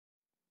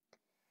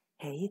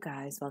Hey, you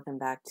guys, welcome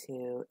back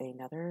to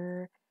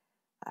another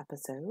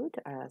episode,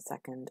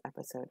 second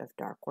episode of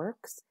Dark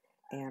Works.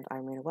 And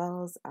I'm Rena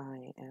Wells.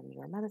 I am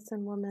your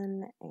medicine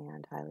woman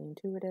and highly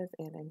intuitive,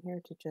 and I'm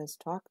here to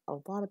just talk a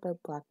lot about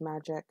black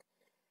magic.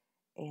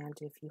 And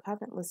if you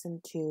haven't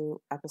listened to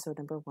episode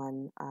number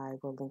 1, I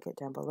will link it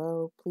down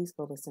below. Please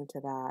go listen to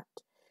that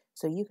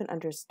so you can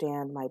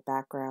understand my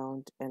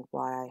background and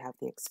why I have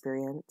the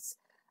experience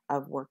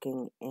of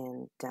working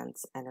in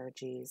dense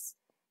energies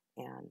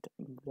and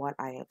what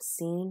I have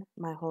seen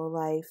my whole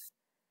life,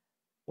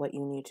 what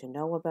you need to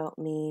know about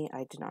me.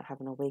 I did not have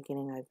an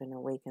awakening. I've been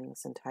awakened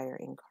this entire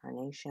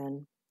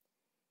incarnation.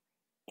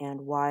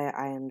 And why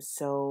I am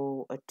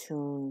so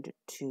attuned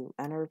to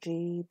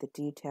energy, the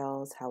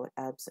details, how it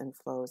ebbs and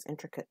flows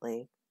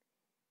intricately.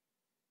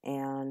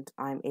 And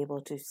I'm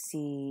able to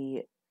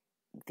see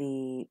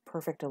the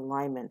perfect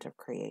alignment of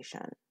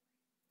creation.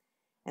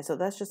 And so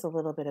that's just a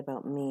little bit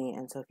about me.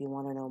 And so if you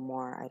want to know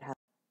more,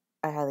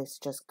 I highly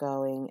suggest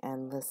going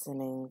and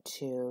listening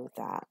to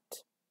that.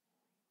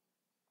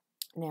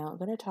 Now, I'm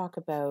going to talk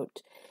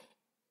about,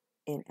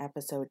 in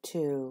episode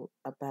 2,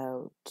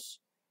 about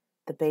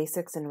the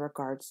basics in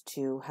regards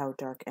to how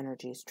dark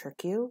energies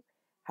trick you,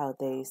 how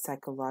they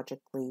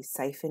psychologically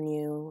siphon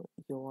you,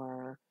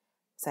 your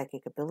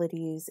psychic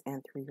abilities,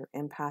 and through your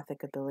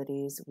empathic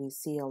abilities. We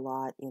see a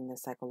lot in the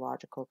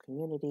psychological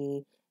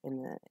community,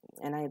 and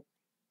I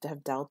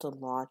have dealt a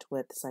lot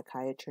with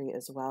psychiatry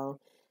as well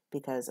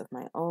because of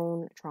my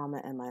own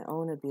trauma and my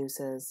own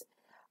abuses.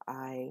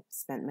 I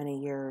spent many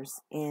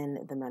years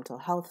in the mental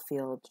health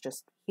field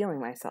just healing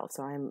myself.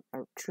 So I'm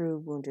a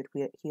true wounded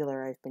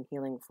healer. I've been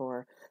healing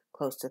for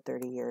close to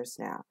 30 years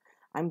now.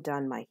 I'm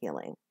done my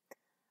healing.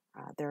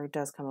 There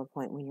does come a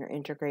point when you're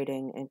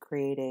integrating and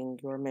creating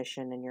your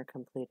mission and you're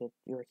completed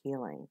your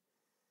healing.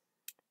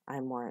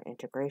 I'm more an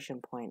integration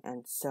point.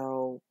 And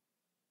so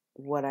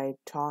what I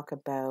talk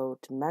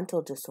about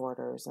mental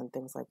disorders and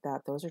things like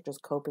that, those are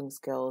just coping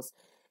skills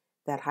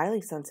that highly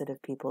sensitive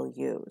people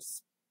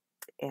use.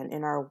 And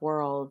in our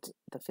world,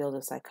 the field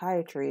of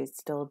psychiatry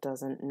still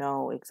doesn't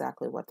know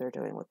exactly what they're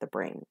doing with the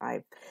brain.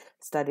 I've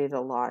studied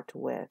a lot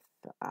with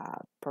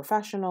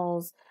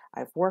professionals.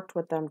 I've worked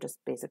with them just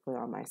basically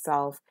on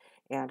myself,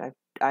 and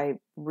I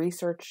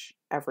research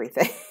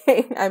everything.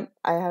 I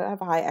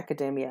have high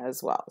academia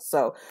as well,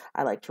 so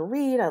I like to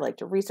read. I like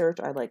to research.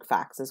 I like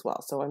facts as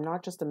well. So I'm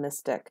not just a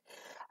mystic.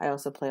 I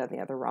also play on the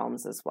other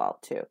realms as well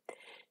too.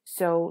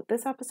 So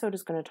this episode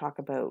is going to talk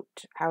about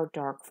how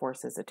dark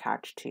forces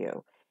attach to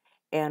you,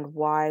 and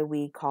why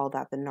we call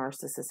that the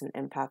narcissist and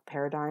empath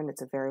paradigm.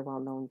 It's a very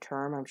well-known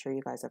term. I'm sure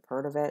you guys have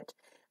heard of it,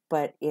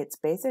 but it's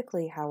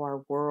basically how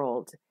our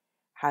world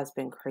has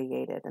been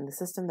created, and the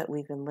system that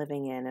we've been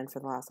living in, and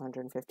for the last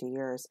 150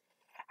 years,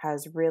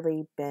 has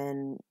really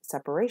been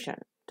separation,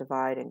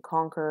 divide and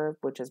conquer,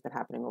 which has been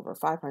happening over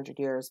 500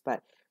 years,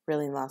 but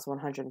really in the last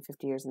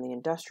 150 years in the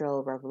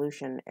Industrial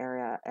Revolution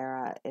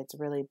era, it's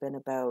really been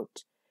about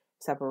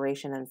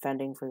separation and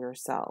fending for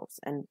yourselves.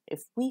 And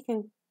if we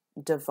can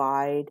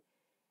divide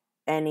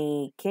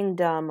any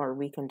kingdom, or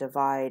we can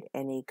divide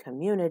any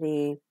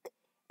community,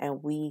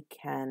 and we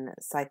can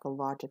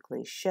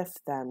psychologically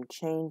shift them,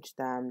 change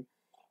them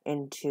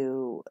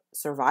into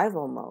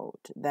survival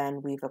mode,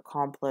 then we've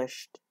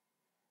accomplished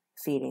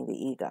feeding the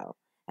ego.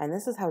 And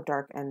this is how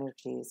dark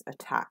energies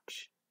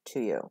attach to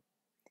you.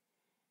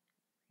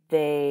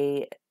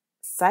 They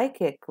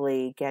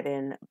psychically get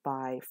in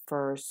by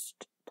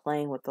first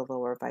playing with the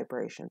lower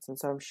vibrations. And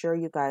so I'm sure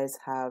you guys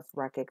have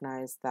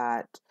recognized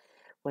that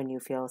when you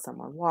feel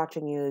someone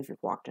watching you, if you've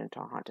walked into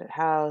a haunted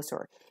house,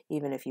 or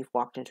even if you've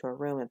walked into a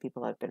room and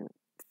people have been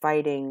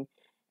fighting,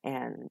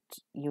 and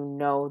you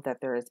know that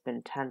there has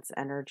been tense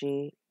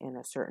energy in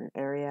a certain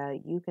area,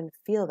 you can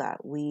feel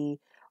that. We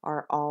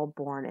are all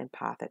born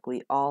empathic.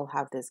 We all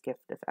have this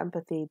gift of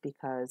empathy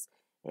because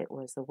it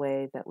was the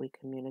way that we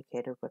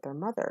communicated with our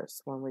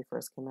mothers when we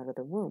first came out of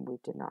the womb. We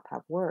did not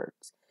have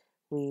words.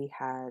 We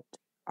had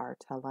our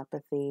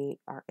telepathy,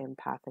 our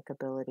empathic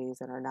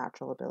abilities, and our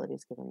natural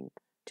abilities given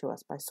to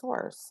us by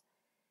source.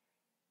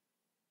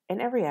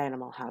 And every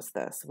animal has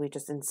this. We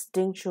just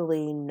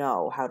instinctually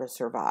know how to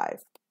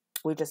survive.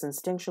 We just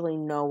instinctually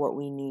know what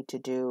we need to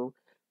do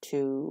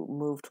to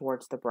move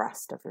towards the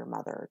breast of your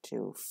mother,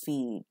 to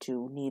feed,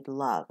 to need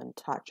love and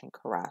touch and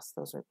caress.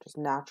 Those are just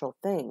natural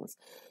things.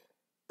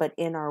 But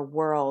in our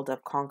world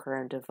of conquer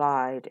and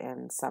divide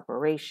and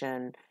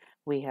separation,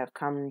 we have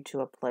come to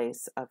a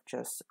place of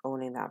just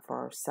owning that for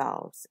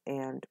ourselves.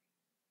 And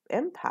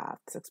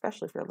empaths,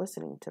 especially if you're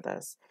listening to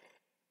this,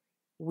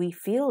 we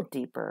feel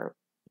deeper,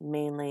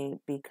 mainly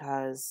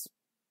because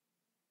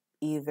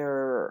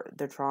either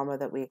the trauma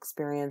that we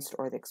experienced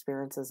or the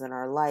experiences in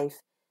our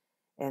life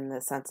and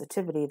the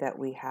sensitivity that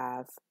we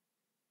have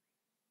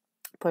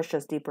pushed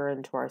us deeper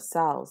into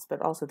ourselves,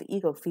 but also the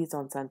ego feeds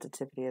on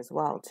sensitivity as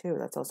well too.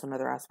 That's also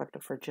another aspect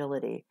of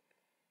fragility.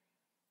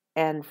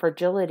 And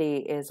fragility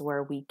is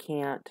where we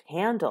can't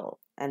handle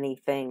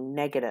anything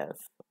negative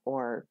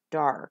or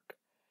dark.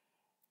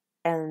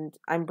 And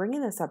I'm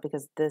bringing this up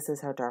because this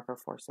is how darker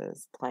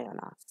forces play on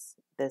us.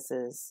 This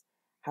is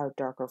how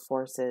darker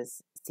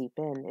forces seep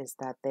in is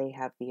that they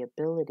have the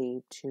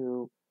ability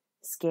to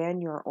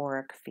scan your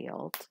auric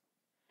field.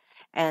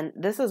 And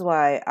this is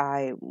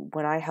why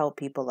when I help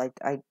people,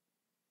 I'm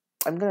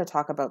going to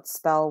talk about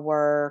spell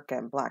work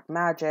and black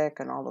magic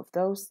and all of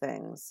those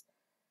things.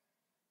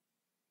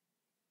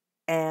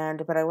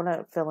 But I want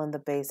to fill in the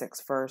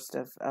basics first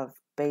of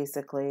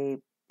basically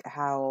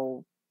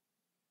how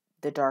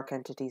the dark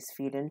entities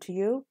feed into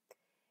you.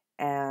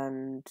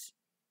 And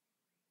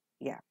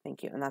yeah,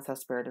 thank you. And that's how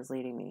Spirit is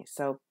leading me.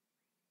 So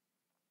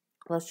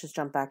let's just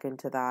jump back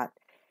into that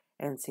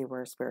and see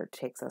where Spirit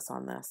takes us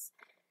on this.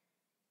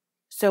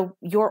 So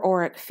your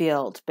auric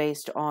field,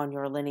 based on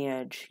your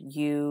lineage,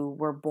 you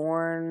were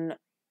born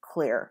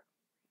clear.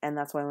 And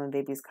that's why when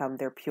babies come,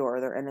 they're pure,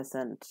 they're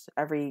innocent.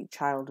 Every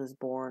child is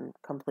born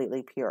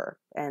completely pure.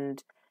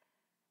 And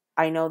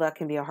I know that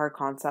can be a hard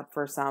concept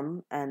for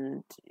some,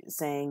 and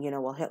saying,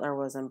 well, Hitler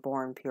wasn't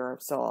born pure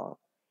of soul.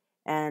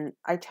 And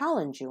I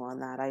challenge you on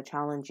that. I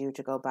challenge you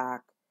to go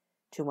back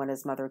to when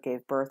his mother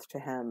gave birth to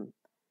him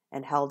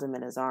and held him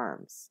in his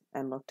arms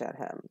and looked at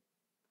him.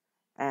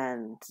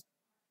 And,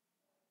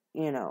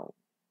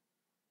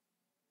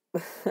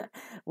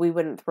 we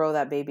wouldn't throw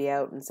that baby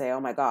out and say, oh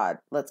my God,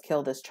 let's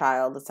kill this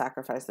child, let's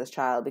sacrifice this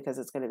child because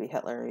it's going to be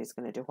Hitler. He's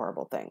going to do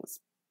horrible things.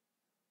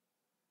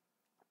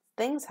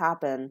 Things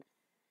happen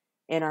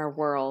in our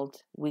world.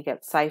 We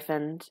get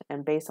siphoned,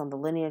 and based on the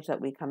lineage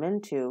that we come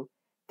into,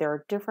 there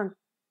are different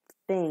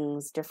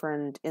things,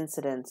 different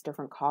incidents,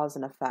 different cause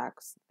and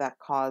effects that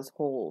cause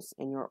holes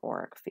in your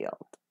auric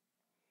field.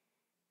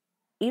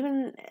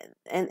 And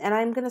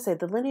I'm going to say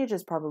the lineage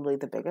is probably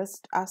the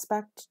biggest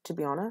aspect, to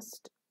be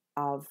honest,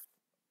 of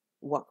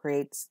what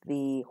creates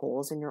the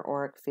holes in your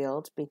auric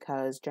field,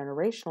 because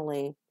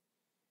generationally,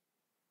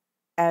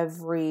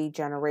 every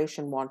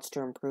generation wants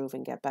to improve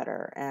and get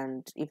better.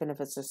 And even if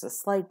it's just a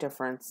slight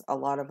difference, a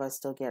lot of us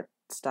still get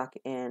stuck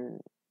in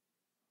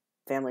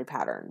family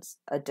patterns,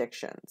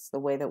 addictions, the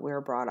way that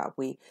we're brought up.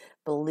 We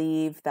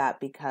believe that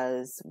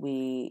because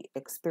we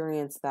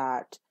experience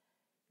that,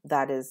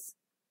 that is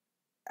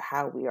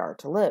how we are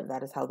to live.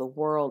 That is how the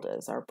world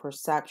is. Our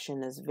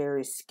perception is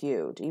very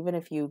skewed. Even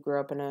if you grew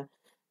up in a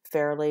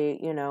fairly,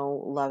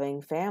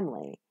 loving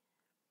family,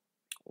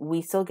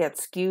 we still get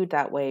skewed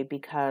that way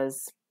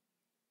because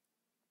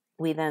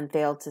we then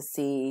fail to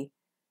see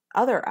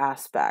other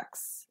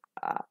aspects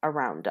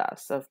around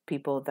us of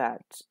people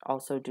that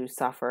also do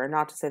suffer. And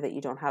not to say that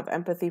you don't have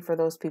empathy for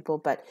those people,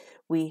 but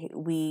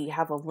we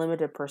have a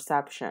limited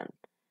perception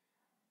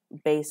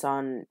based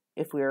on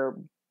if we're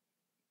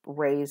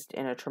raised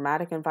in a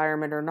traumatic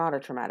environment or not a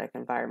traumatic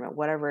environment.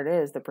 Whatever it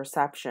is, the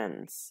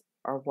perceptions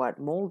are what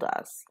mold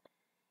us.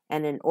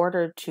 And in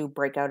order to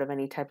break out of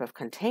any type of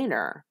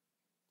container,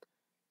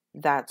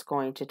 that's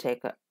going to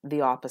take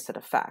the opposite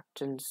effect.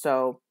 And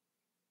so,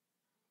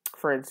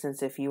 for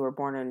instance, if you were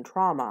born in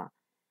trauma,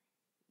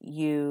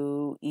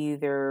 you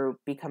either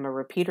become a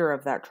repeater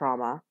of that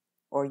trauma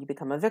or you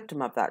become a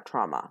victim of that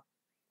trauma.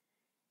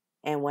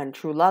 And when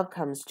true love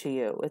comes to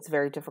you, it's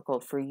very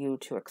difficult for you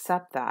to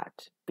accept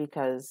that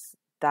because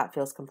that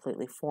feels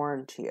completely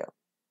foreign to you.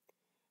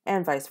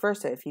 And vice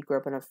versa. If you grew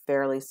up in a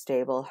fairly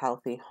stable,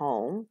 healthy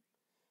home,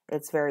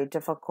 it's very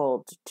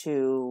difficult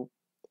to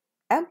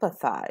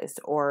empathize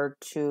or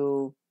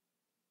to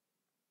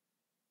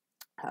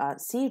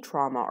see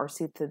trauma or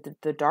see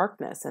the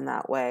darkness in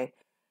that way.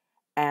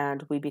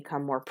 And we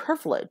become more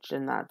privileged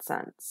in that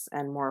sense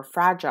and more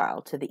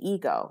fragile to the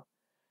ego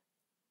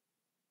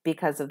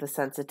because of the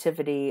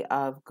sensitivity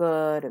of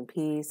good and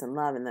peace and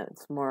love. And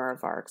that's more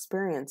of our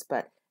experience.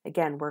 But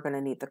again, we're going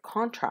to need the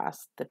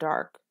contrast, the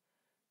dark,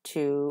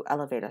 to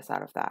elevate us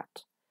out of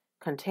that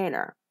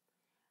container.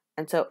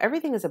 And so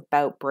everything is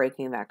about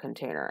breaking that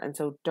container. And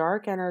so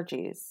dark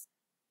energies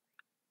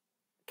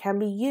can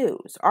be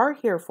used, are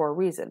here for a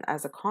reason,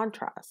 as a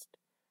contrast.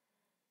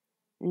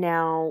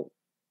 Now,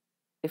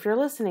 if you're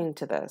listening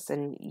to this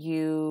and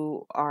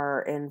you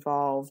are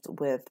involved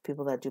with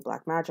people that do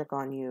black magic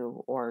on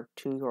you or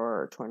to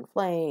your twin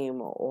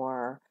flame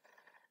or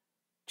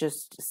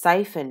just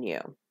siphon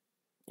you,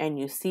 and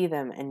you see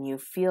them and you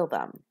feel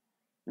them,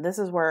 this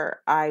is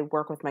where I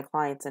work with my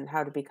clients and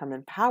how to become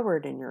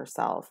empowered in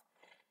yourself.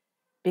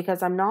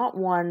 Because I'm not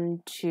one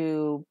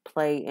to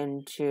play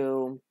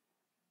into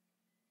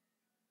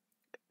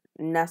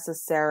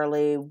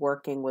necessarily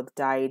working with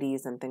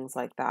deities and things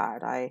like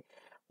that. I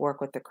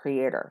work with the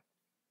creator.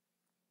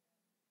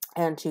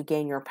 And to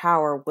gain your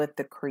power with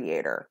the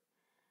creator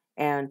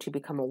and to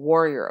become a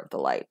warrior of the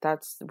light.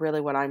 That's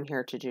really what I'm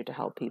here to do, to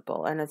help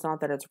people. And it's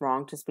not that it's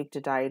wrong to speak to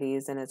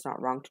deities and it's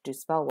not wrong to do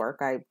spell work.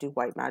 I do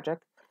white magic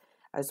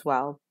as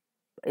well.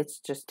 It's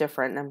just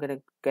different. And I'm going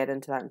to get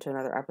into that into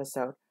another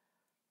episode.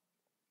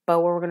 But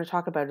what we're going to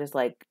talk about is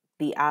like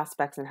the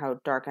aspects and how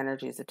dark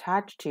energy is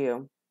attached to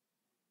you.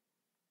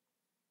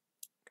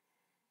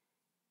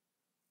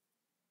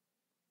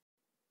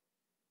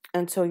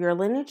 And so your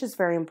lineage is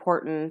very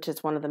important.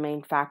 It's one of the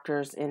main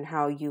factors in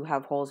how you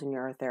have holes in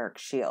your etheric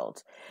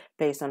shield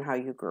based on how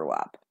you grew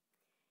up.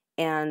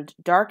 And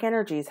dark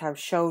energies have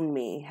shown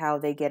me how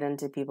they get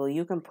into people.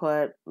 You can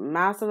put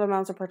massive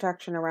amounts of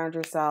protection around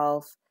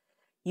yourself.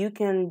 You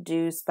can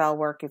do spell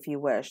work if you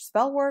wish.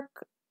 Spell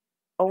work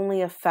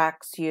only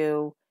affects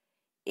you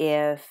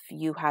if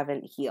you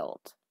haven't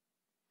healed.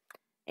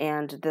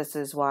 And this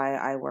is why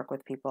I work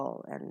with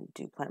people and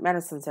do plant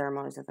medicine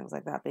ceremonies and things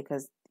like that,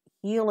 because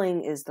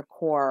healing is the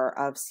core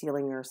of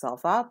sealing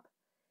yourself up.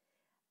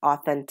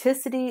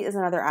 Authenticity is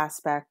another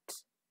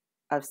aspect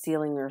of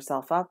sealing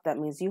yourself up. That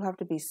means you have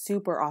to be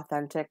super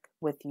authentic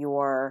with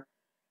your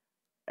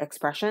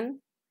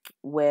expression,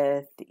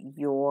 with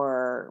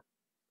your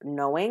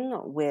knowing,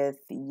 with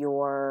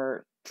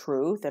your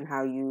truth and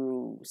how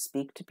you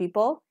speak to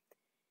people.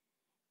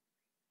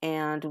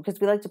 And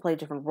because we like to play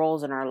different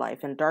roles in our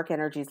life, and dark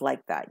energies like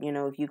that. You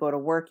know, if you go to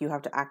work, you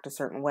have to act a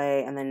certain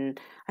way. And then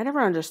I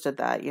never understood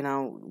that. You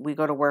know, we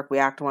go to work, we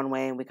act one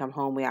way, and we come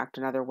home, we act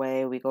another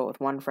way. We go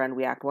with one friend,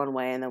 we act one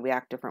way, and then we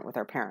act different with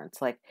our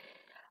parents. Like,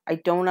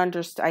 I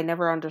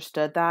never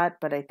understood that,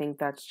 but I think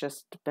that's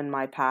just been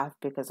my path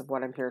because of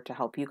what I'm here to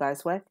help you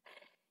guys with,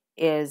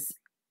 is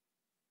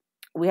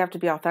we have to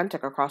be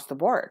authentic across the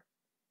board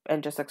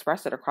and just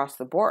express it across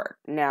the board.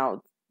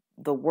 Now,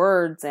 the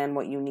words and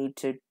what you need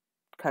to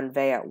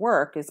convey at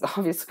work is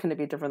obviously going to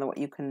be different than what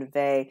you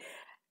convey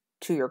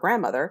to your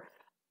grandmother,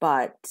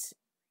 but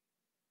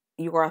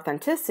your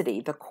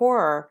authenticity, the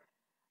core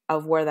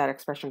of where that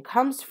expression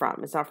comes from,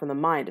 it's not from the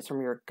mind, it's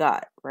from your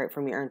gut, right?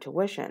 From your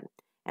intuition.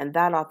 And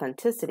that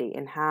authenticity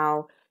and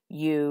how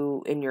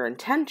you, in your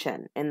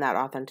intention in that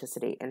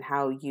authenticity and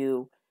how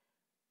you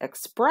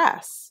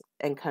express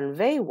and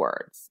convey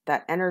words,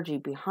 that energy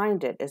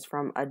behind it is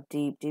from a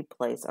deep, deep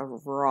place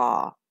of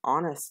raw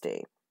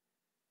honesty.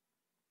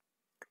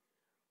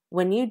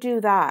 When you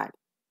do that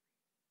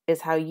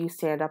is how you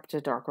stand up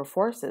to darker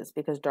forces,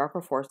 because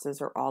darker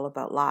forces are all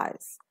about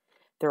lies.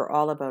 They're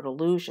all about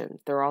illusions.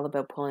 They're all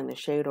about pulling the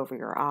shade over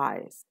your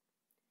eyes.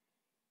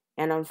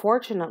 And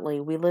unfortunately,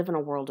 we live in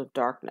a world of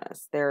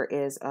darkness. There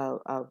is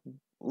a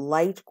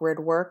light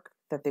grid work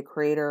that the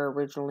Creator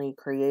originally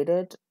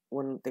created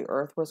when the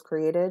earth was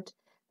created,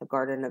 the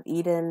Garden of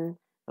Eden,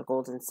 the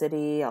Golden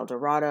City, El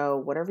Dorado,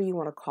 whatever you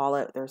want to call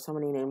it. There are so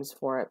many names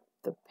for it.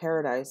 The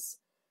Paradise,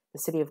 the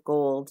City of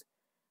Gold.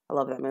 I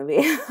love that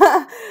movie.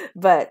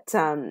 But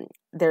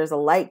there's a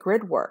light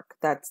grid work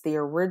that's the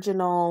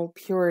original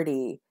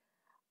purity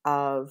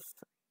of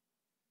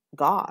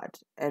God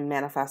and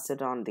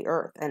manifested on the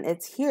earth. And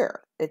it's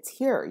here. It's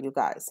here, you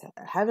guys.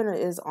 Heaven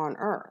is on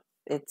earth.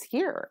 It's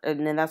here.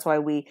 And then that's why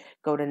we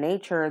go to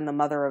nature, and the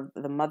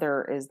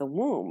mother is the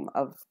womb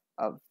of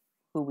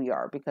who we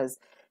are, because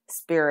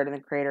spirit and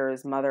the Creator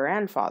is mother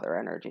and father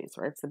energies,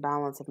 right? It's the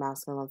balance of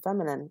masculine and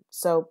feminine.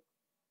 So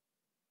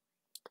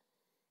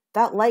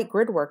that light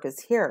grid work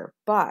is here,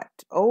 but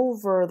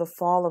over the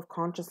fall of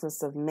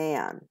consciousness of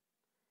man,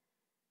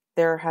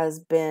 there has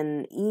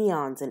been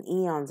eons and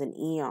eons and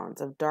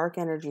eons of dark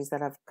energies that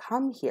have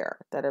come here,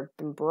 that have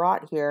been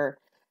brought here,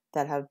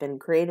 that have been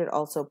created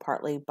also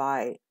partly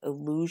by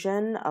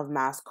illusion of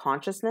mass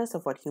consciousness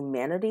of what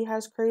humanity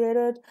has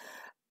created.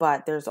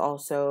 But there's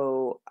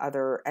also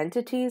other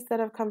entities that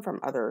have come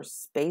from other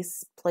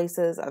space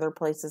places, other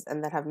places,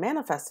 and that have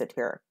manifested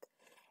here.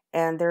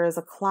 And there is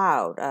a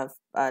cloud of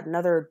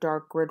another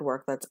dark grid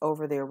work that's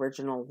over the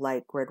original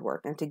light grid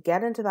work. And to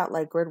get into that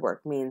light grid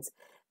work means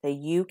that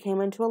you came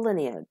into a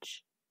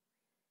lineage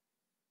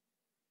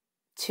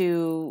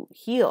to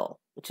heal,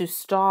 to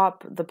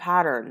stop the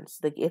patterns.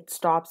 Like, it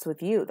stops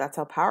with you. That's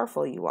how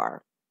powerful you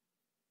are.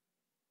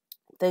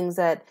 Things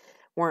that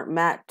weren't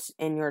met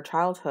in your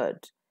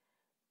childhood,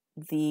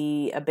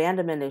 the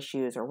abandonment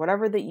issues or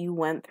whatever that you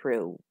went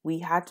through, we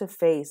had to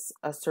face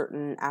a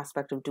certain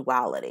aspect of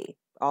duality.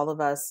 All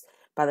of us,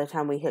 by the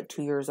time we hit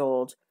 2 years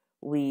old,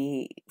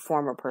 we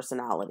form a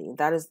personality.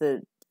 That is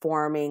the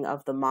forming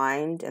of the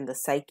mind and the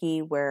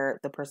psyche,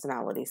 where the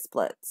personality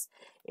splits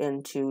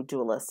into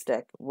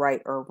dualistic,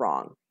 right or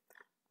wrong,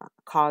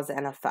 cause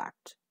and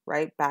effect,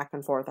 right? Back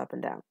and forth, up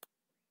and down.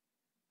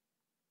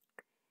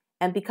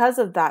 And because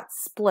of that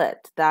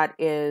split, that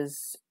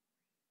is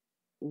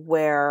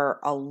where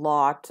a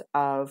lot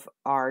of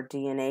our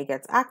DNA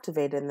gets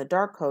activated, and the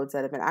dark codes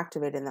that have been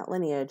activated in that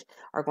lineage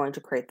are going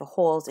to create the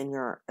holes in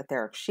your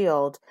etheric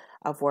shield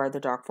of where the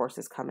dark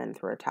forces come in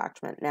through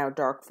attachment. Now,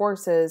 dark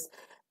forces,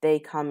 they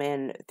come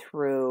in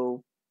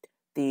through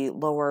the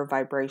lower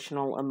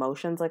vibrational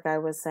emotions, like I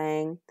was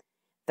saying,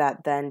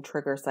 that then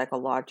trigger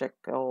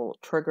psychological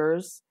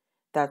triggers.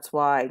 That's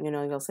why,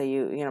 you'll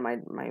say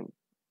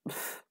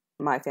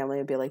my family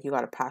would be like, you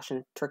got a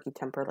passion, tricky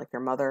temper like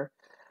your mother,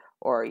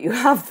 or you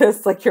have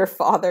this like your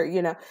father.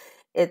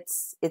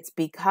 It's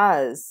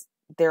because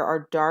there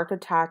are dark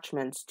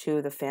attachments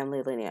to the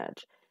family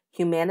lineage.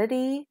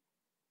 Humanity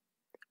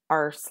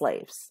are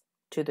slaves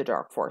to the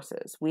dark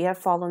forces. We have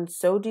fallen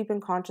so deep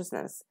in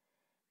consciousness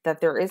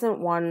that there isn't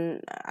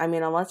one,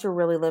 unless you're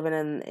really living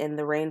in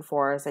the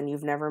rainforest and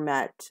you've never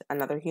met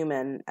another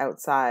human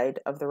outside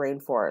of the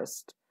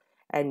rainforest,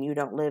 and you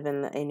don't live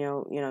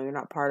you're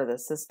not part of the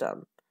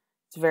system.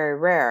 It's very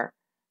rare.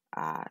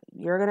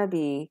 You're going to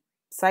be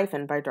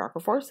siphoned by darker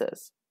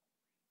forces.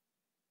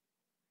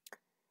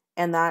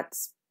 And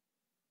that's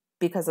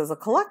because as a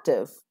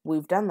collective,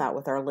 we've done that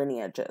with our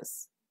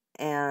lineages.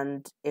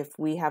 And if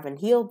we haven't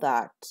healed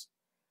that,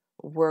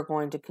 we're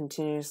going to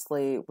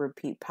continuously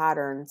repeat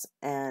patterns,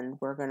 and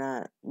we're going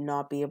to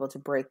not be able to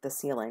break the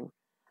ceiling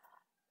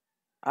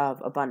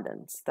of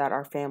abundance that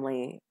our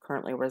family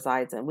currently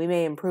resides in. We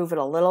may improve it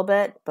a little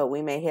bit, but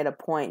we may hit a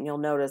point and you'll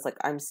notice, like,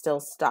 I'm still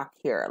stuck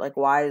here. Like,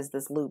 why is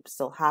this loop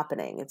still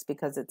happening? It's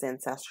because it's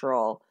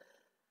ancestral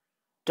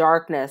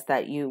darkness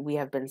that we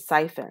have been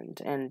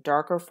siphoned, and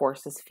darker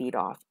forces feed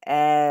off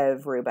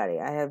everybody.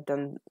 I have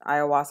done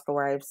ayahuasca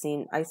where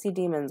I see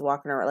demons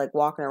walking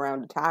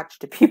around attached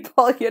to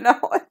people, you know.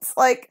 It's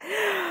like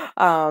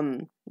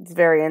it's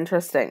very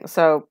interesting.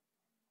 So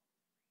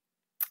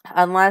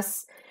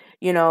unless,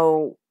 you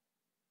know,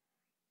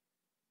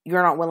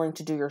 you're not willing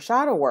to do your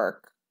shadow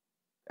work,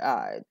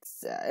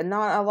 it's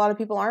not a lot of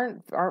people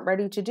aren't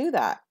ready to do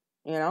that.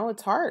 You know,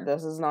 it's hard.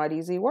 This is not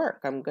easy work.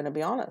 I'm going to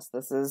be honest.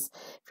 If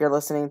you're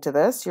listening to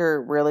this, you're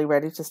really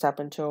ready to step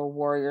into a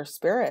warrior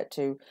spirit,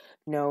 to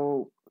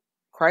know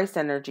Christ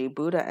energy,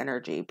 Buddha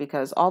energy,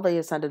 because all the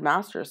ascended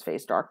masters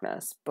faced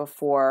darkness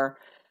before,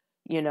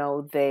 you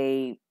know,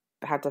 they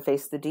had to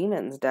face the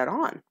demons dead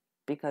on,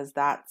 because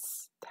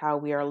that's how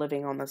we are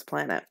living on this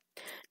planet.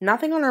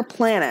 Nothing on our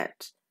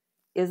planet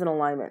is in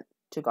alignment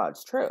to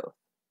God's truth,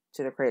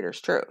 to the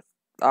Creator's truth.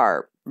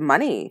 Our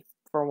money,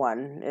 for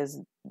one, is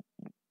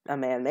a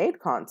man-made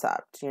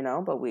concept, you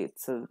know, but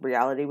it's a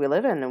reality we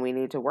live in, and we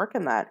need to work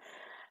in that.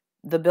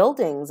 The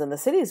buildings and the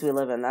cities we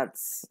live in,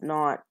 that's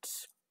not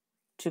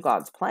to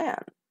God's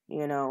plan,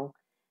 you know.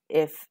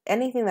 If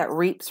anything that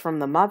reaps from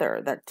the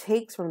mother, that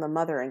takes from the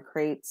mother and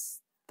creates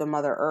the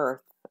Mother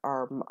Earth,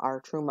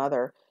 our true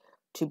mother,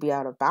 to be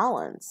out of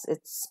balance,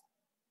 it's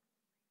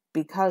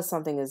because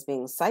something is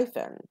being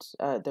siphoned.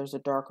 There's a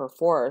darker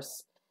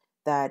force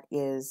that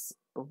is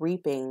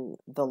reaping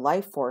the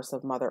life force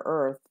of Mother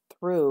Earth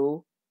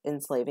through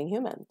enslaving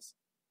humans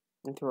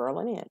and through our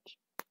lineage.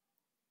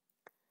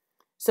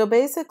 So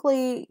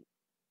basically,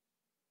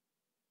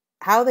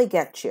 how they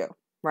get you,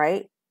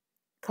 right?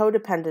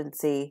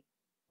 Codependency,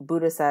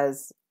 Buddha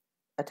says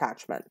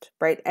attachment,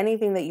 right?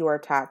 Anything that you are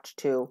attached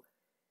to,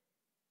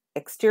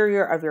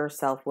 exterior of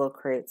yourself, will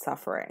create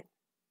suffering.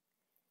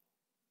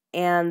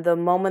 And the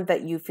moment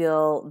that you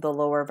feel the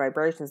lower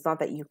vibrations, not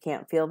that you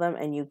can't feel them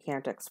and you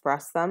can't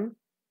express them,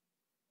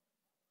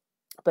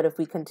 but if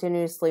we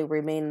continuously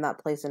remain in that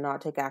place and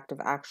not take active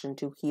action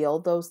to heal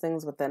those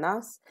things within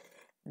us,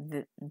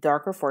 the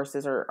darker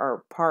forces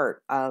are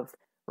part of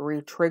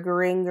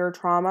re-triggering your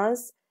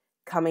traumas,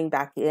 coming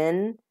back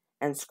in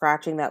and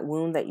scratching that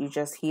wound that you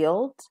just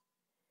healed.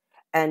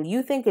 And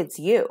you think it's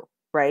you,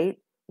 right?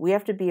 We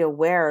have to be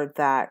aware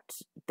that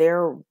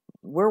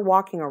we're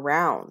walking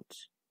around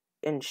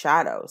in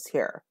shadows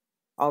here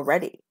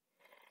already.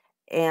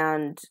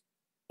 And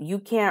you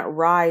can't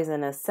rise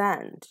and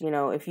ascend. You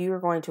know, if you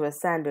were going to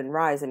ascend and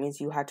rise, it means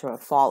you had to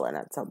have fallen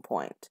at some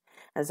point.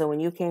 And so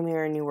when you came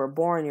here and you were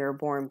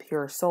born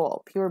pure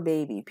soul, pure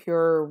baby,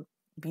 pure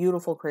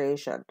beautiful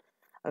creation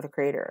of the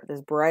Creator,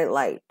 this bright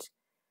light.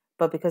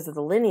 But because of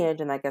the lineage,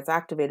 and that gets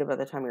activated by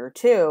the time you're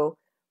 2,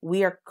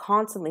 we are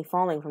constantly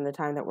falling from the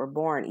time that we're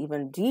born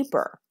even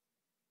deeper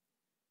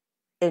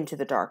into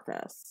the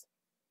darkness.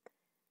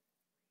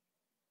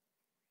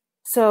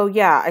 So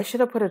yeah, I should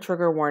have put a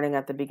trigger warning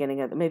at the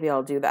beginning of maybe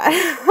I'll do that.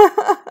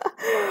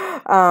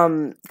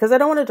 Because I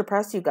don't want to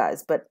depress you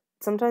guys, but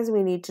sometimes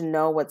we need to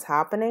know what's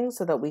happening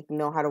so that we can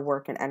know how to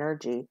work in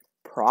energy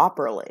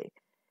properly.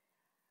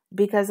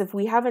 Because if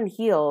we haven't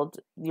healed,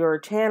 your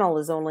channel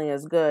is only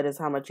as good as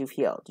how much you've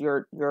healed.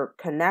 Your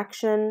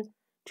connection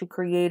to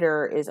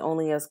Creator is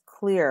only as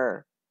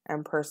clear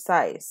and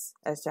precise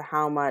as to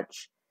how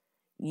much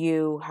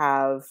you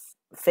have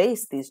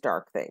faced these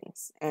dark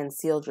things and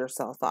sealed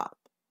yourself up.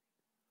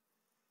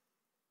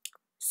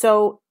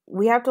 So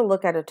we have to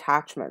look at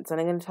attachments, and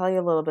I'm going to tell you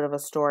a little bit of a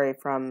story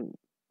from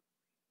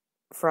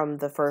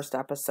the first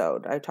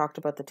episode. I talked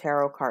about the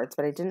tarot cards,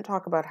 but I didn't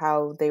talk about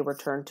how they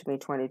returned to me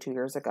 22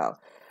 years ago.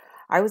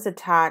 I was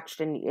attached,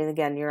 and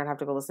again, you're going to have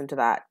to go listen to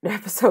that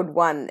episode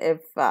 1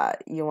 if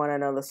you want to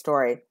know the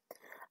story.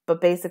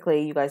 But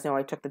basically, you guys know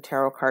I took the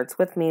tarot cards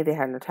with me. They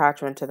had an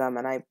attachment to them,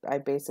 and I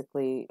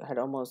basically had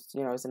almost,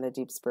 I was in a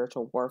deep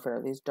spiritual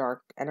warfare. These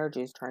dark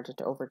energies trying to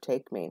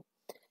overtake me.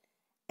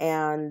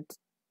 And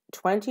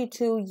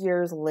 22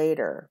 years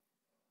later,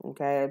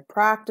 okay, I'm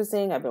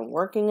practicing. I've been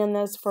working in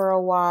this for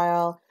a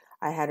while.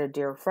 I had a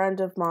dear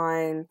friend of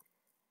mine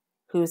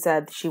who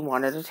said she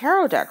wanted a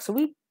tarot deck. So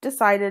we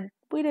decided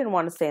we didn't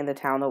want to stay in the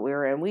town that we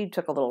were in. We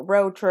took a little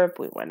road trip.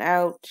 We went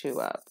out to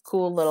a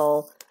cool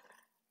little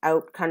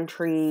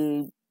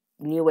out-country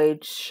new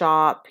age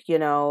shop. We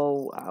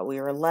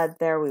were led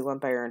there. We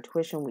went by our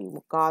intuition. We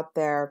got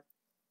there.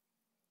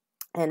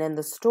 And in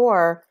the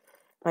store,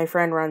 my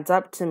friend runs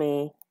up to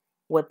me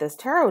with this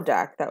tarot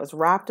deck that was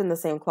wrapped in the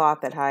same cloth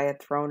that I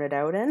had thrown it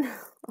out in.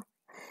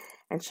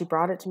 And she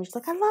brought it to me. She's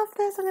like, I love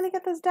this. I'm going to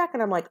get this deck.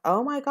 And I'm like,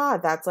 oh my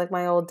God, that's like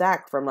my old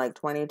deck from like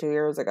 22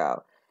 years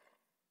ago.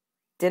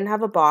 didn't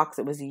have a box.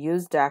 It was a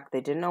used deck. They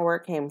didn't know where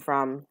it came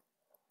from.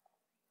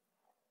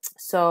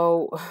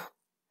 So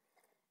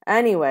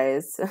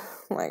anyways,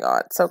 oh my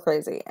God, so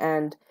crazy.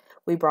 And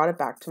we brought it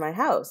back to my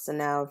house. And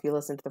now if you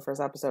listen to the first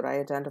episode, I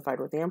identified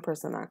with the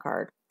Empress in that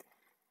card.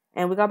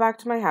 And we got back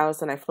to my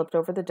house and I flipped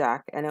over the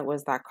deck and it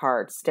was that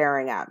card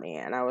staring at me.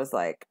 And I was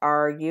like,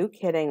 are you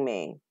kidding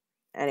me?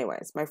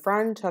 Anyways, my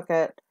friend took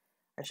it.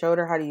 I showed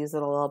her how to use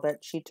it a little bit.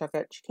 She took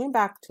it. She came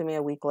back to me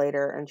a week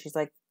later and she's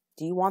like,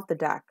 do you want the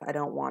deck? I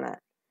don't want it.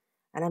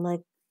 And I'm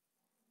like,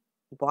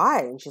 why?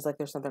 And she's like,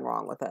 there's something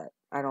wrong with it.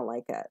 I don't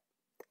like it.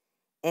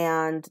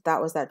 And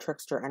that was that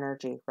trickster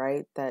energy,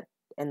 right?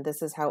 And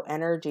this is how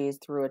energies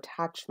through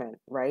attachment,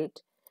 right?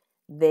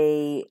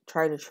 They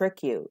try to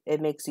trick you.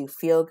 It makes you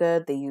feel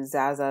good. They use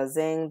Zaza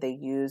Zing. They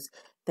use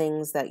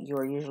things that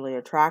you're usually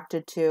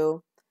attracted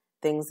to,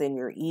 things in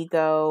your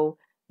ego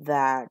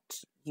that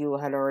you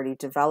had already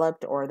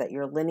developed or that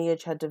your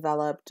lineage had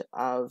developed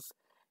of,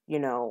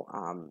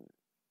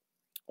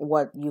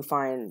 what you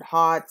find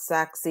hot,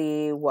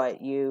 sexy,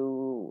 what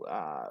you,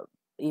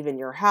 even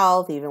your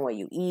health, even what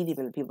you eat,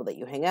 even the people that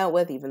you hang out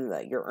with, even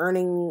your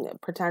earning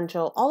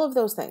potential, all of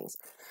those things,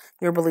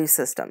 your belief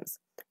systems.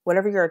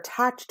 Whatever you're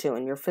attached to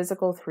in your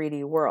physical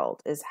 3D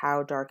world is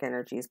how dark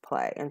energies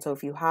play. And so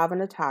if you have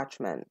an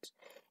attachment,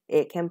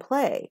 it can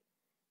play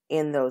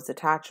in those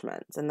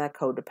attachments and that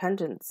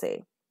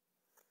codependency.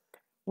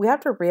 We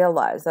have to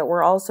realize that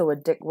we're also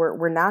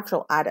we're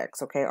natural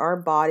addicts, okay? Our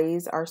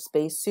bodies, our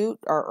spacesuit,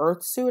 our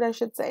earth suit, I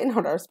should say,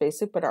 not our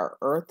spacesuit, but our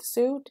earth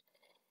suit,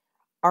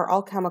 are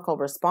all chemical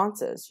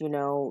responses.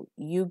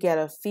 You get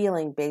a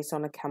feeling based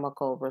on a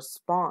chemical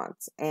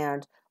response,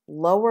 and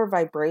lower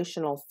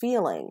vibrational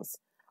feelings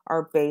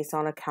are based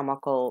on a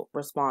chemical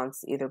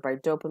response, either by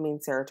dopamine,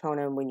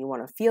 serotonin, when you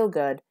want to feel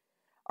good,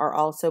 are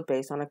also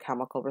based on a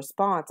chemical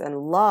response. And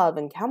love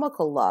and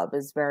chemical love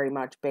is very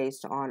much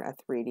based on a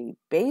 3D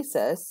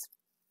basis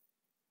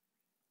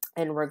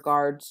in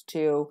regards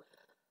to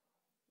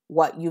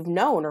what you've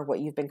known or what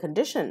you've been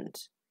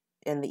conditioned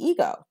in the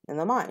ego, in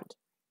the mind.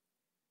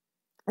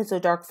 And so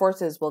dark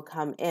forces will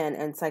come in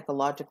and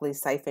psychologically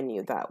siphon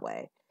you that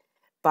way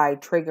by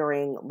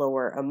triggering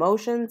lower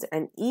emotions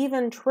and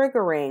even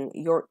triggering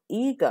your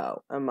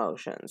ego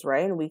emotions,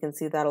 right? And we can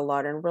see that a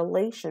lot in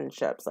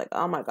relationships. Like,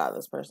 oh my God,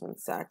 this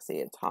person's sexy.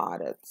 It's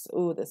hot.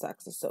 The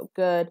sex is so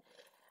good.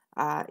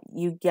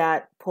 You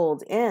get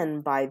pulled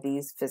in by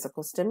these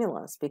physical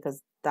stimulus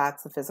because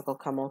that's the physical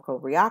chemical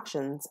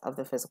reactions of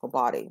the physical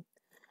body.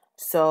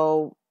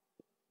 So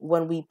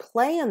when we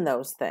play in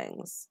those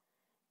things,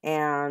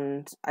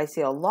 and I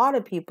see a lot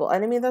of people,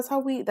 and I mean, that's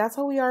how we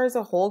are as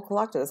a whole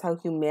collective. That's how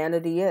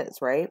humanity is,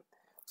 right?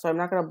 So I'm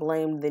not going to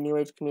blame the New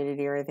Age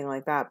community or anything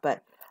like that.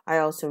 But I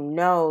also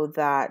know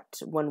that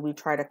when we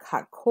try to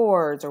cut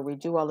cords or we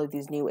do all of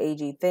these new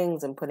agey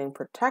things and putting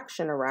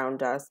protection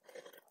around us,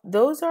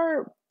 those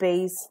are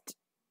based,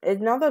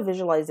 not that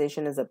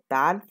visualization is a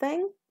bad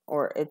thing,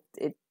 or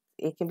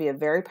it can be a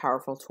very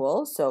powerful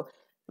tool. So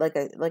like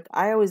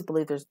I always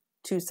believe there's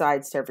two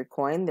sides to every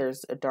coin.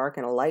 There's a dark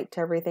and a light to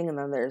everything, and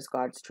then there's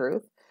God's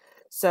truth.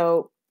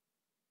 So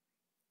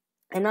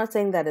I'm not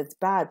saying that it's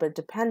bad, but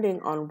depending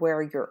on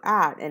where you're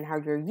at and how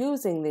you're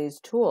using these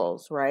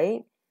tools,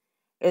 right,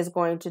 is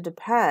going to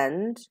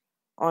depend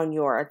on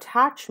your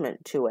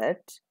attachment to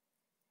it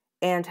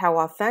and how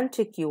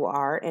authentic you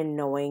are in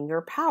knowing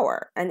your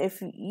power. And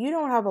if you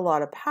don't have a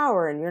lot of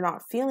power and you're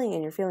not feeling,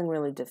 and you're feeling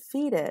really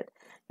defeated,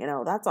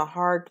 that's a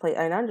hard place.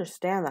 I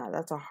understand that.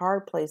 That's a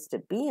hard place to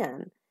be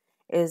in.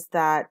 Is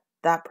that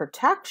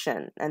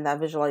protection and that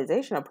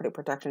visualization of putting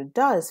protection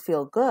does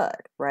feel good,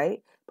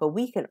 right? But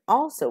we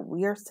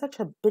are such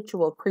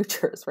habitual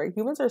creatures, right?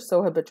 Humans are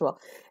so habitual.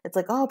 It's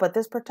like, oh, but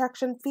this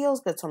protection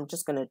feels good, so I'm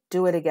just going to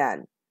do it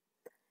again.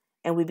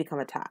 And we become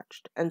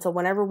attached. And so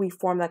whenever we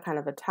form that kind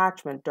of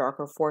attachment,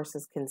 darker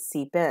forces can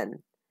seep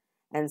in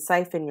and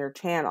siphon your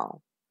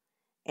channel.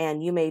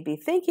 And you may be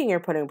thinking you're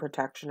putting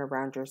protection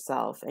around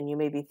yourself, and you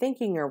may be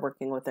thinking you're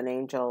working with an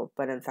angel,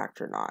 but in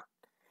fact you're not.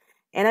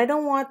 And I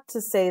don't want to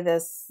say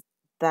this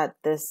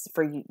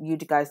for you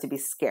guys to be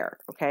scared,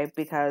 okay?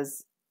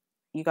 Because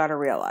you got to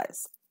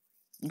realize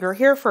you're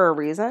here for a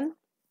reason.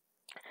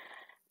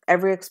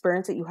 Every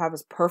experience that you have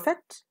is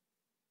perfect,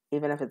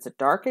 even if it's a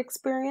dark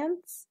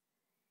experience,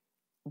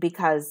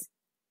 because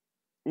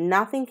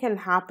nothing can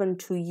happen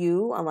to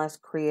you unless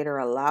Creator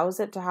allows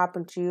it to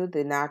happen to you,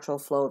 the natural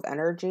flow of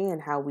energy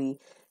and how we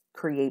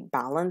create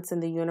balance in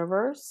the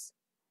universe.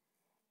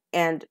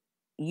 And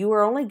you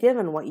are only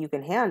given what you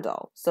can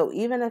handle. So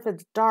even if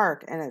it's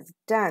dark and it's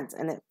dense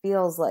and it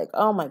feels like,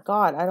 oh my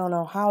God, I don't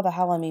know how the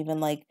hell I'm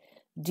even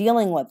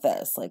dealing with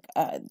this.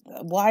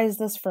 Why is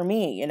this for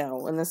me?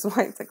 And this is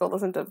why it's go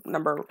listen to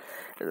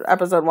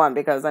episode 1,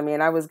 because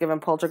I was given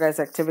poltergeist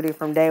activity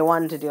from day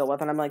 1 to deal with.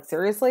 And I'm like,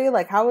 seriously?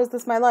 How is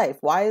this my life?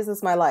 Why is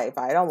this my life?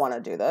 I don't want to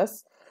do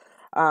this.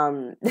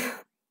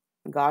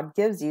 God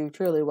gives you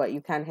truly what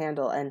you can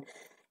handle. And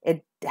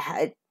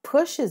it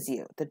pushes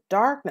you, the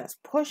darkness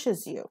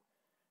pushes you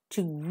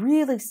to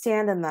really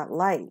stand in that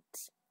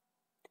light.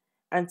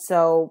 And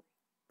so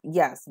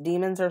yes,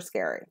 demons are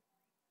scary.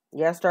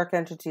 Yes, dark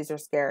entities are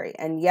scary.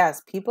 And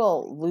yes,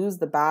 people lose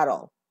the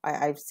battle.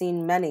 I've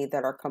seen many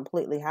that are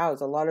completely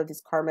housed. A lot of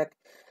these karmic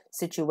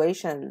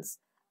situations,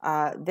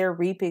 they're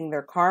reaping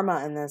their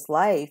karma in this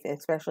life,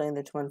 especially in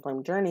the twin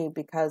flame journey,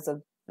 because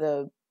of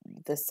the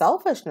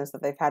selfishness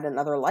that they've had in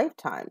other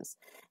lifetimes.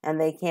 And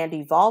they can't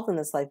evolve in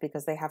this life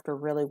because they have to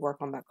really work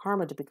on that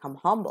karma to become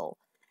humble.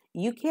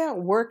 You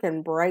can't work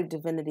in bright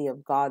divinity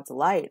of God's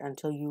light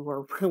until you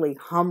are really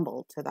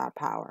humble to that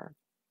power.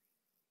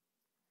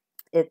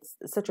 It's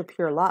such a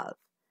pure love.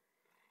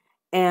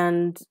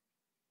 And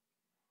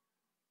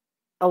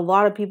a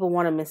lot of people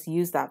want to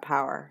misuse that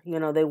power.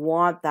 They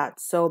want that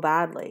so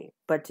badly.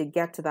 But to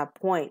get to that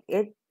point,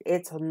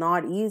 it's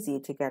not easy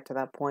to get to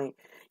that point.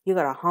 You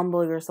got to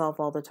humble yourself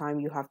all the time.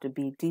 You have to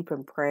be deep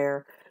in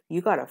prayer.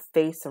 You got to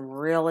face some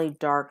really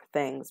dark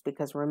things.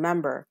 Because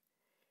remember,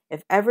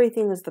 if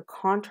everything is the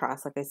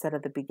contrast, like I said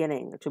at the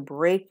beginning, to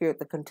break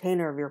the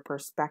container of your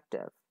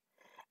perspective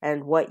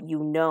and what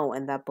you know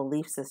and that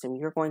belief system,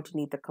 you're going to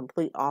need the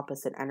complete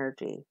opposite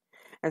energy.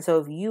 And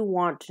so if you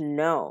want to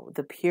know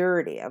the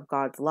purity of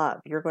God's love,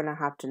 you're going to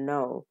have to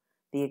know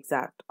the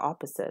exact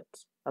opposite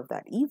of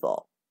that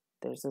evil.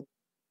 There's a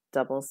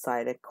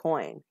double-sided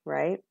coin,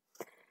 right?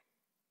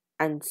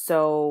 And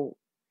so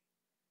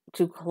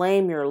to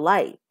claim your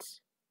light,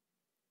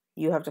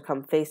 you have to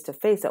come face to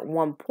face at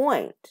one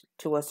point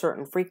to a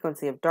certain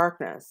frequency of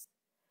darkness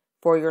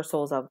for your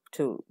soul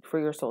to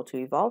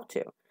evolve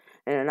to.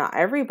 And not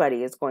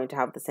everybody is going to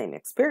have the same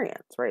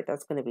experience, right?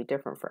 That's going to be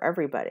different for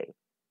everybody.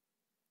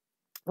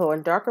 But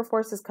when darker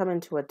forces come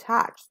into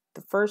attach,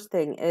 the first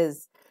thing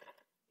is,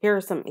 here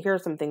are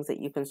some things that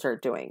you can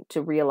start doing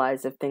to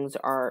realize if things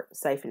are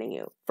siphoning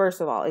you.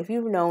 First of all, if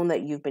you've known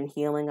that you've been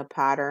healing a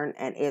pattern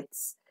and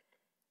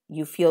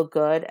you feel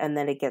good and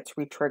then it gets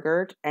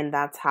re-triggered, and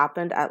that's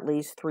happened at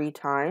least 3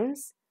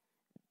 times,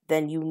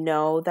 then you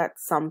know that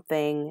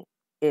something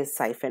is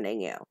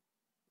siphoning you.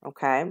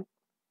 Okay?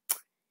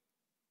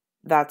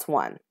 That's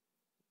one.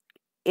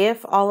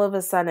 If all of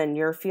a sudden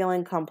you're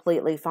feeling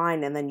completely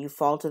fine and then you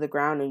fall to the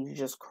ground and you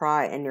just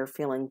cry and you're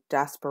feeling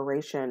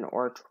desperation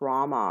or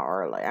trauma,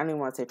 or I don't even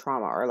want to say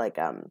trauma,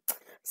 or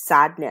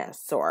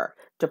sadness or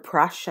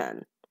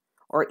depression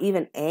or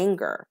even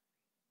anger,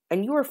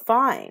 and you are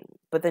fine,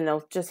 but then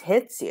it just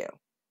hits you,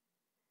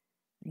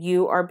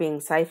 you are being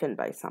siphoned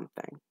by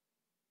something.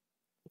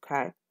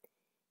 Okay?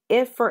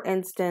 If, for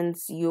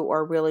instance, you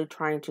are really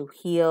trying to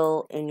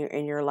heal in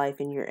your life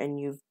and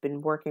you've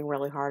been working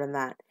really hard on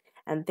that,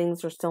 and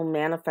things are still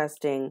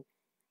manifesting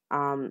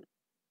in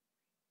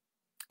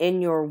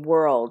your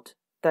world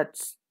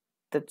that's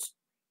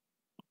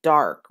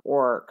dark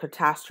or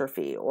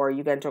catastrophe, or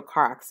you get into a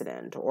car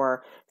accident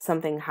or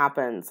something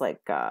happens I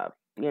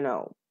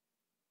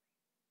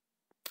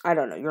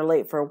don't know, you're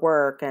late for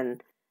work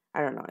and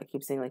I don't know, I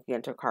keep saying you get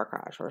into a car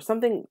crash or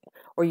something,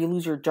 or you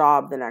lose your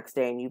job the next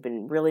day and you've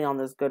been really on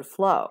this good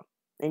flow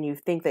and you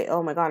think that,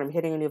 oh my God, I'm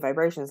hitting a new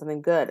vibration,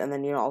 something good. And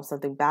then, all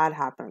something bad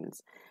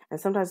happens.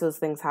 And sometimes those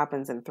things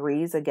happens in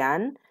threes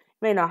again.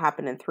 It may not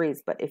happen in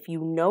threes, but if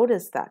you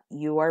notice that,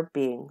 you are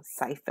being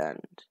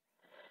siphoned.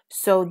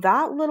 So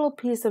that little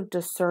piece of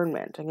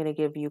discernment I'm going to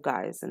give you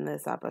guys in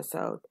this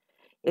episode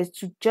is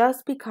to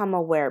just become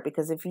aware,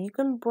 because if you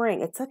can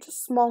it's such a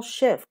small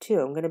shift too,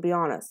 I'm going to be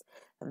honest.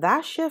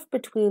 That shift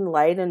between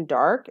light and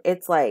dark,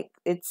 it's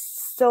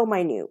so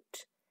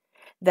minute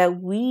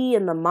that we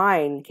in the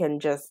mind can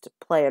just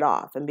play it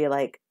off and be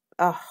like,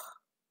 oh,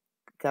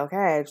 okay,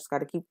 I just got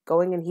to keep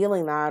going and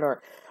healing that,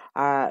 or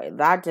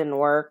that didn't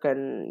work,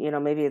 and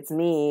maybe it's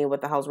me,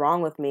 what the hell's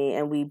wrong with me,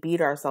 and we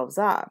beat ourselves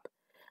up.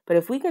 But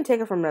if we can take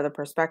it from another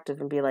perspective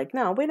and be like,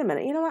 no, wait a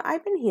minute, you know what,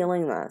 I've been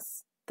healing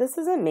this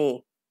isn't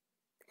me.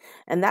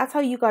 And that's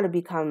how you got to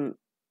become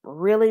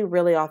really,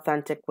 really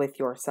authentic with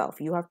yourself.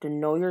 You have to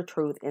know your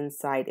truth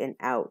inside and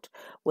out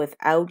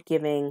without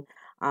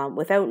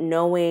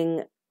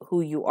knowing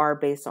who you are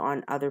based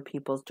on other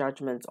people's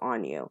judgments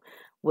on you,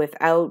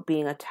 without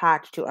being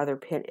attached to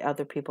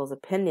other people's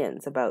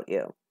opinions about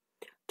you.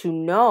 To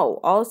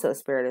know also,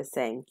 Spirit is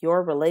saying,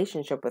 your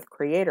relationship with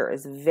Creator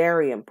is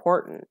very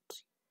important.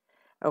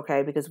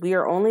 Okay, because we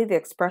are only the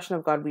expression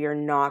of God. We are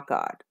not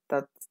God.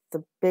 That's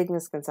the big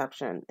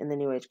misconception in the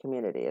New Age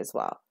community as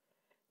well.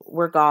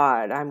 We're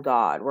God. I'm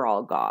God. We're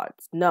all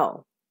gods.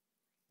 No,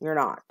 you're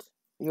not.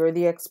 You're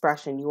the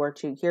expression. You are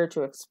here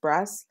to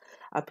express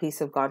a piece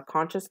of God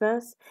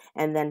consciousness,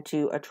 and then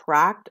to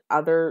attract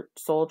other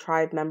soul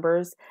tribe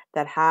members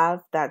that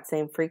have that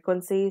same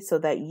frequency, so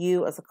that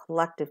you as a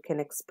collective can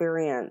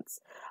experience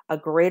a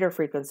greater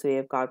frequency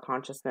of God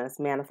consciousness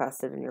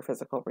manifested in your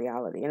physical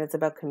reality. And it's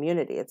about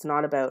community. It's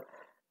not about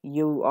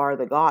you are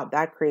the God.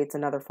 That creates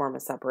another form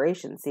of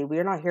separation. See,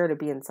 we're not here to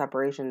be in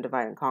separation,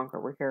 divide and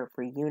conquer. We're here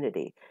for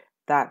unity.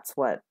 That's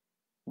what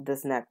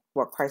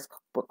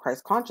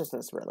Christ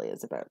consciousness really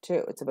is about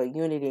too. It's about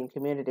unity and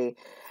community,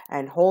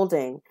 and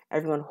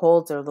everyone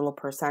holds their little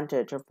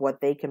percentage of what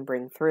they can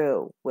bring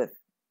through with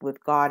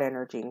God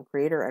energy and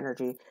Creator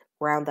energy,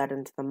 ground that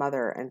into the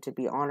mother, and to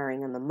be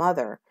honoring in the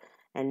mother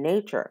and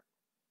nature.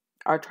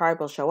 our tribe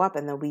will show up,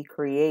 and then we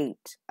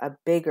create a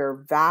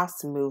bigger,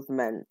 vast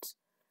movement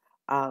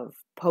of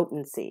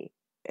potency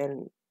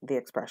in the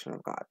expression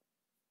of God.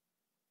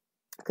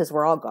 Because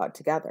we're all God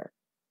together.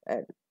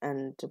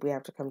 And we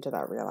have to come to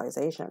that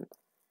realization.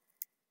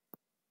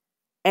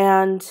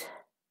 And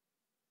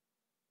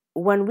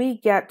when we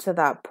get to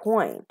that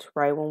point,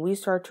 right, when we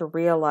start to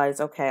realize,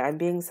 okay, I'm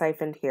being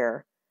siphoned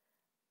here,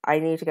 I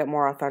need to get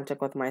more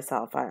authentic with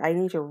myself. I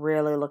need to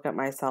really look at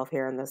myself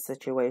here in this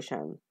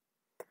situation.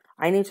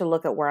 I need to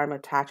look at where I'm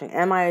attaching.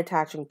 Am I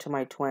attaching to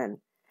my twin?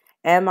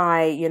 Am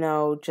I,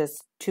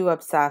 just too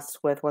obsessed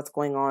with what's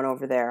going on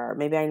over there?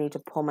 Maybe I need to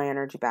pull my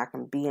energy back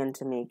and be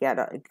into me. Get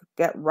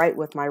right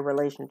with my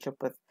relationship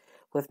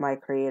with my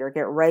creator.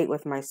 Get right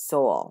with my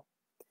soul.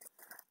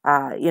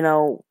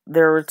 There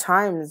were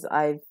times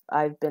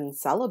I've been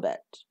celibate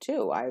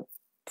too.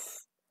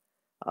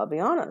 I'll be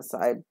honest.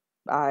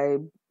 I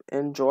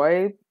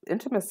enjoy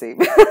intimacy,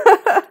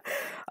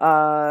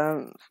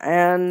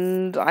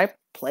 and I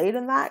played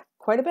in that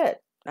quite a bit.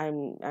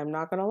 I'm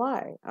not gonna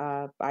lie.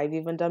 I've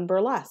even done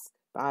burlesque.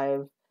 I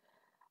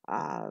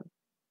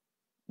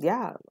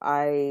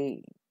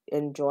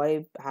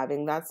enjoy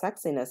having that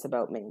sexiness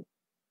about me.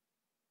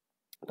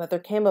 But there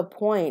came a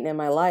point in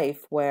my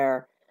life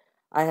where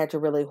I had to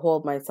really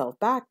hold myself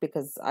back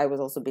because I was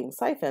also being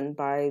siphoned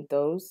by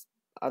those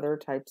other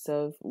types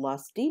of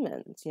lust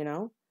demons,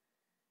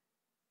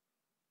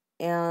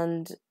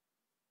 And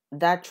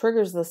that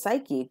triggers the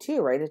psyche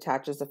too, right?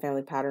 Attaches to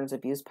family patterns,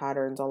 abuse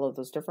patterns, all of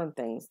those different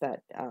things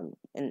that, and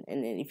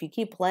if you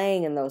keep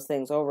playing in those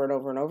things over and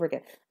over and over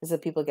again, is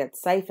that people get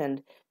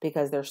siphoned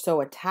because they're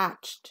so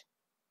attached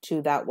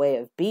to that way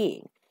of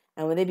being.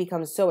 And when they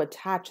become so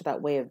attached to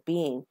that way of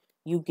being,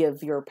 you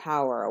give your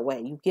power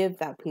away. You give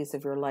that piece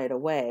of your light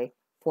away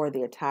for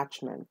the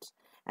attachment.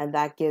 And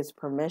that gives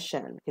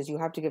permission, because you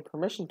have to give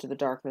permission to the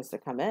darkness to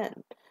come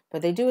in.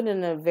 But they do it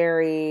in a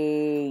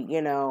very,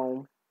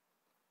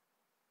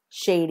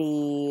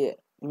 shady,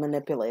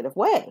 manipulative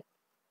way,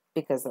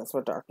 because that's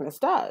what darkness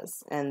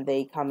does. And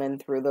they come in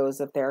through those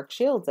etheric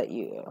shields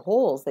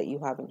holes that you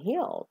haven't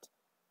healed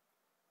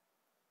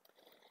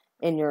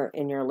in your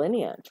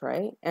lineage,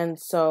 right? And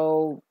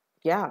so,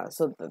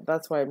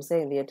 that's why I'm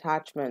saying the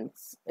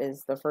attachments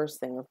is the first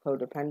thing of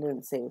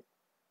codependency.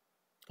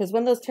 Because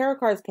when those tarot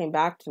cards came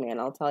back to me, and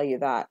I'll tell you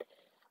that,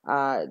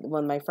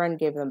 when my friend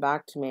gave them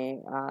back to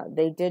me,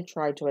 they did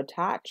try to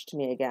attach to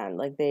me again.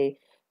 Like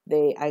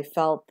I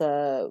felt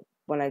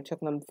when I took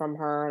them from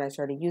her and I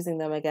started using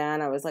them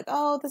again, I was like,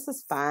 oh, this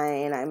is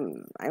fine.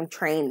 I'm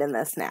trained in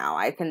this now.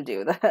 I can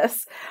do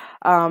this.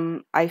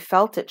 I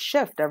felt it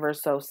shift ever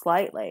so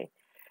slightly.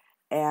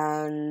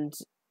 And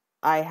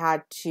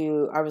I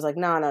was like,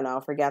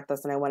 no, forget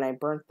this. And I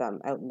burnt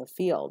them out in the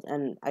field,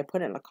 and I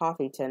put it in a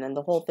coffee tin, and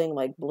the whole thing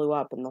blew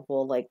up, and the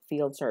whole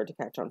field started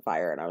to catch on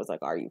fire. And I was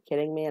like, are you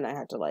kidding me? And I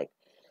had to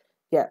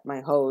get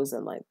my hose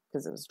and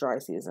because it was dry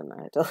season,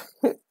 I had to,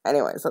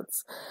 anyways,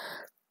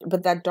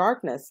 but that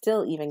darkness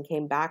still even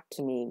came back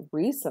to me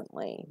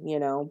recently,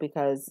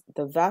 because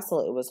the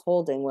vessel it was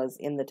holding was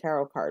in the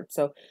tarot card.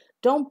 So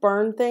don't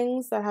burn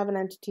things that have an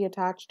entity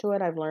attached to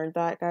it. I've learned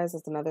that, guys.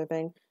 That's another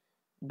thing.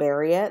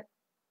 Bury it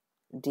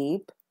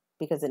deep,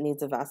 because it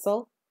needs a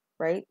vessel,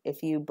 right?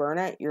 If you burn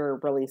it, you're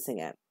releasing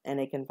it, and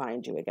it can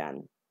find you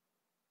again.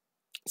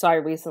 So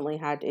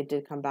it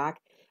did come back,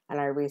 and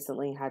I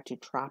recently had to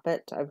trap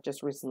it. I've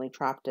just recently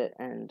trapped it,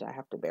 and I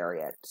have to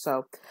bury it.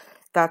 So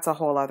that's a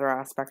whole other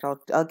aspect.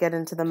 I'll get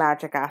into the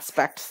magic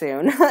aspect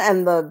soon,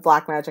 and the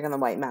black magic and the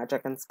white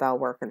magic and spell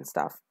work and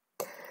stuff.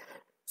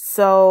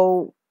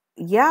 So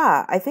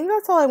yeah, I think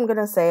that's all I'm going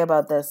to say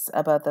about this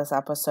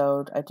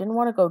episode. I didn't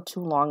want to go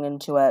too long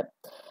into it,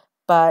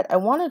 but I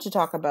wanted to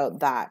talk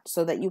about that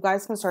so that you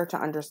guys can start to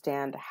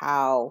understand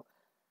how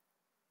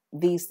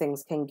these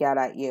things can get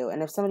at you.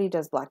 And if somebody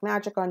does black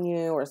magic on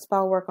you or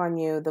spell work on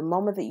you, the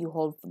moment that you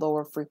hold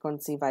lower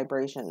frequency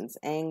vibrations,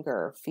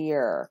 anger,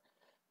 fear,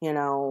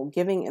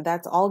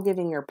 that's all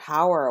giving your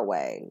power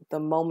away. The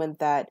moment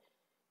that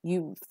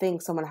you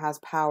think someone has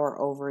power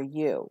over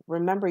you,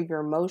 remember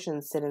your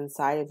emotions sit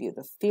inside of you.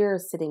 The fear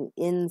is sitting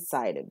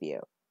inside of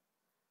you,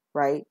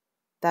 right?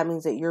 That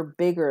means that you're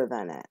bigger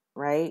than it,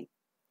 right?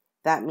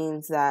 That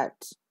means that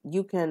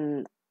you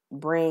can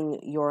bring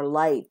your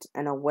light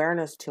and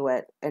awareness to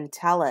it and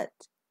tell it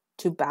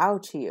to bow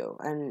to you,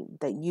 and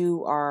that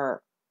you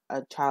are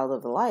a child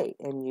of the light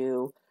and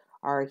you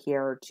are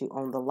here to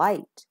own the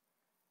light.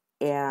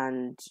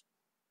 And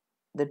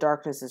the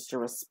darkness is to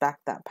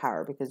respect that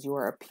power, because you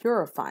are a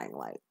purifying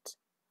light.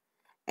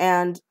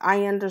 And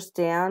I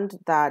understand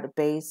that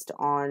based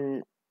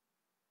on,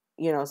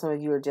 some of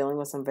you are dealing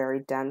with some very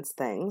dense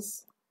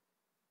things,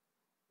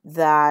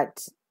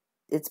 that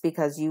it's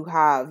because you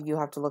have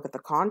to look at the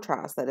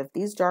contrast, that if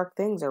these dark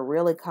things are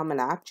really coming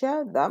at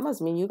you, that must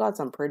mean you got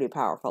some pretty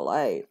powerful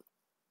light.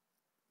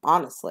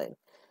 Honestly,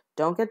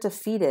 don't get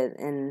defeated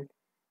in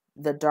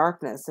the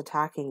darkness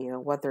attacking you,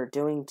 what they're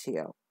doing to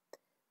you.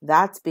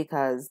 That's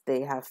because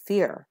they have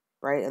fear,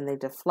 right? And they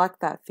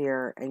deflect that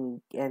fear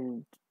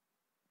and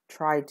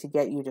try to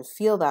get you to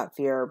feel that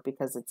fear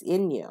because it's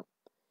in you.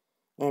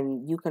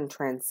 and you can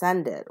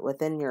transcend it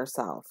within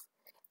yourself.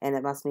 And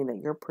it must mean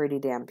that you're pretty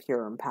damn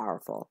pure and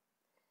powerful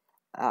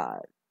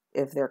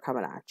if they're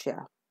coming at you.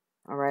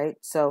 All right.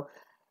 So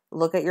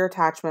look at your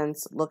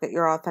attachments, look at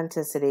your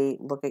authenticity,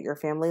 look at your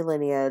family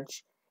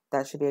lineage.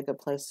 That should be a good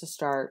place to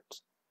start.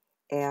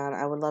 And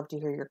I would love to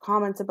hear your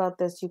comments about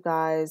this, you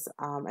guys.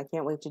 I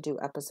can't wait to do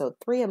episode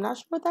 3. I'm not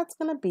sure what that's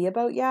going to be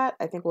about yet.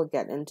 I think we'll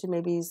get into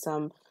maybe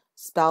some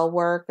spell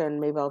work, and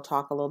maybe I'll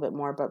talk a little bit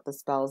more about the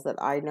spells that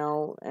I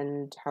know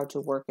and how to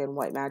work in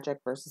white magic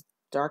versus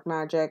dark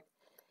magic.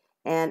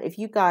 And if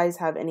you guys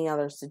have any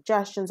other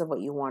suggestions of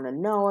what you want to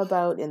know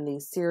about in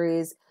these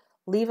series,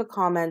 leave a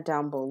comment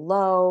down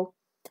below,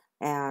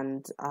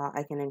 and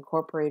I can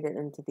incorporate it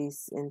into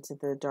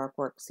the dark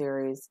work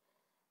series.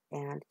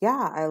 And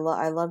yeah, I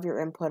love your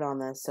input on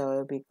this, so it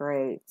would be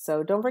great.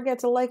 So don't forget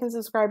to like and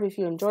subscribe if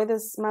you enjoy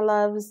this, my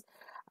loves.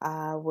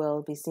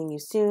 We'll be seeing you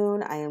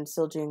soon. I am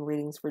still doing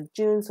readings for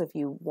June, so if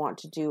you want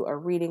to do a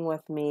reading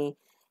with me,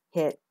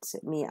 hit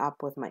me up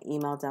with my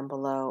email down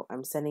below.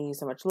 I'm sending you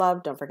so much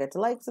love. Don't forget to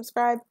like,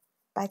 subscribe.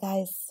 Bye,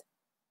 guys.